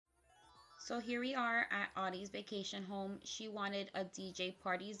So here we are at Audie's vacation home. She wanted a DJ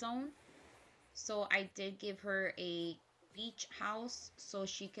party zone. So I did give her a beach house so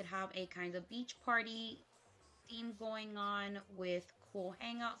she could have a kind of beach party theme going on with cool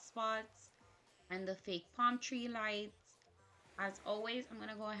hangout spots and the fake palm tree lights. As always, I'm going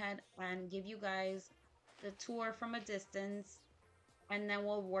to go ahead and give you guys the tour from a distance, and then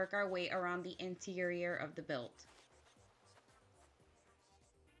we'll work our way around the interior of the build.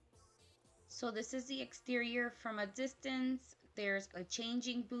 So this is the exterior from a distance. There's a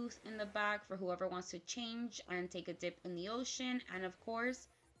changing booth in the back for whoever wants to change and take a dip in the ocean. And of course,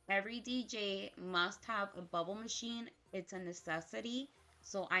 every DJ must have a bubble machine. It's a necessity.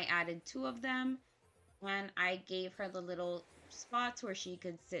 So I added 2 of them, and I gave her the little spots where she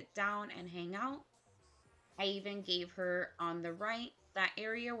could sit down and hang out. I even gave her on the right that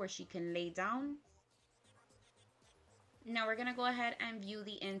area where she can lay down. Now we're going to go ahead and view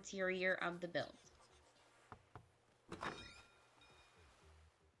the interior of the build.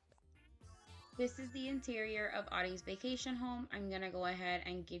 This is the interior of Audie's vacation home. I'm going to go ahead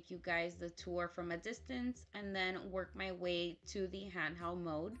and give you guys the tour from a distance and then work my way to the handheld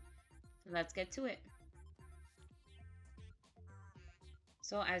mode. So let's get to it.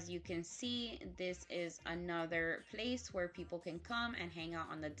 So as you can see, this is another place where people can come and hang out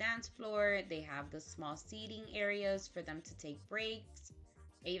on the dance floor. They have the small seating areas for them to take breaks.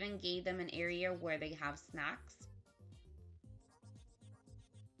 I even gave them an area where they have snacks.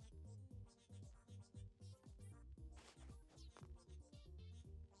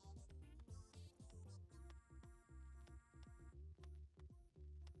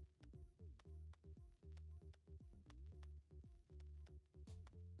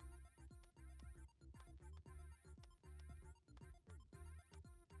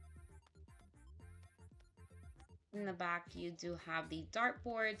 In the back, you do have the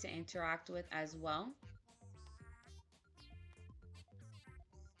dartboard to interact with as well.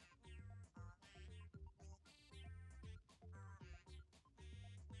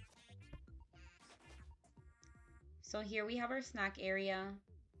 So here we have our snack area.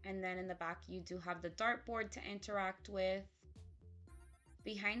 And then in the back, you do have the dartboard to interact with.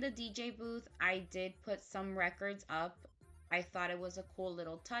 Behind the DJ booth, I did put some records up. I thought it was a cool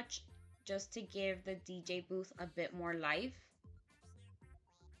little touch just to give the DJ booth a bit more life.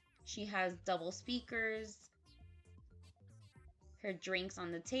 She has double speakers, her drinks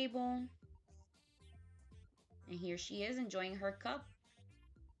on the table, and here she is enjoying her cup.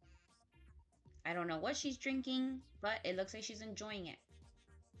 I don't know what she's drinking, but it looks like she's enjoying it.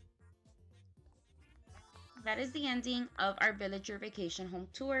 That is the ending of our villager vacation home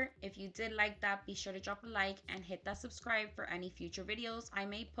tour. If you did like that, be sure to drop a like and hit that subscribe for any future videos I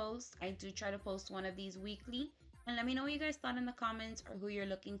may post. I do try to post one of these weekly. And let me know what you guys thought in the comments or who you're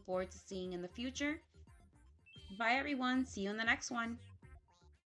looking forward to seeing in the future. Bye everyone. See you in the next one.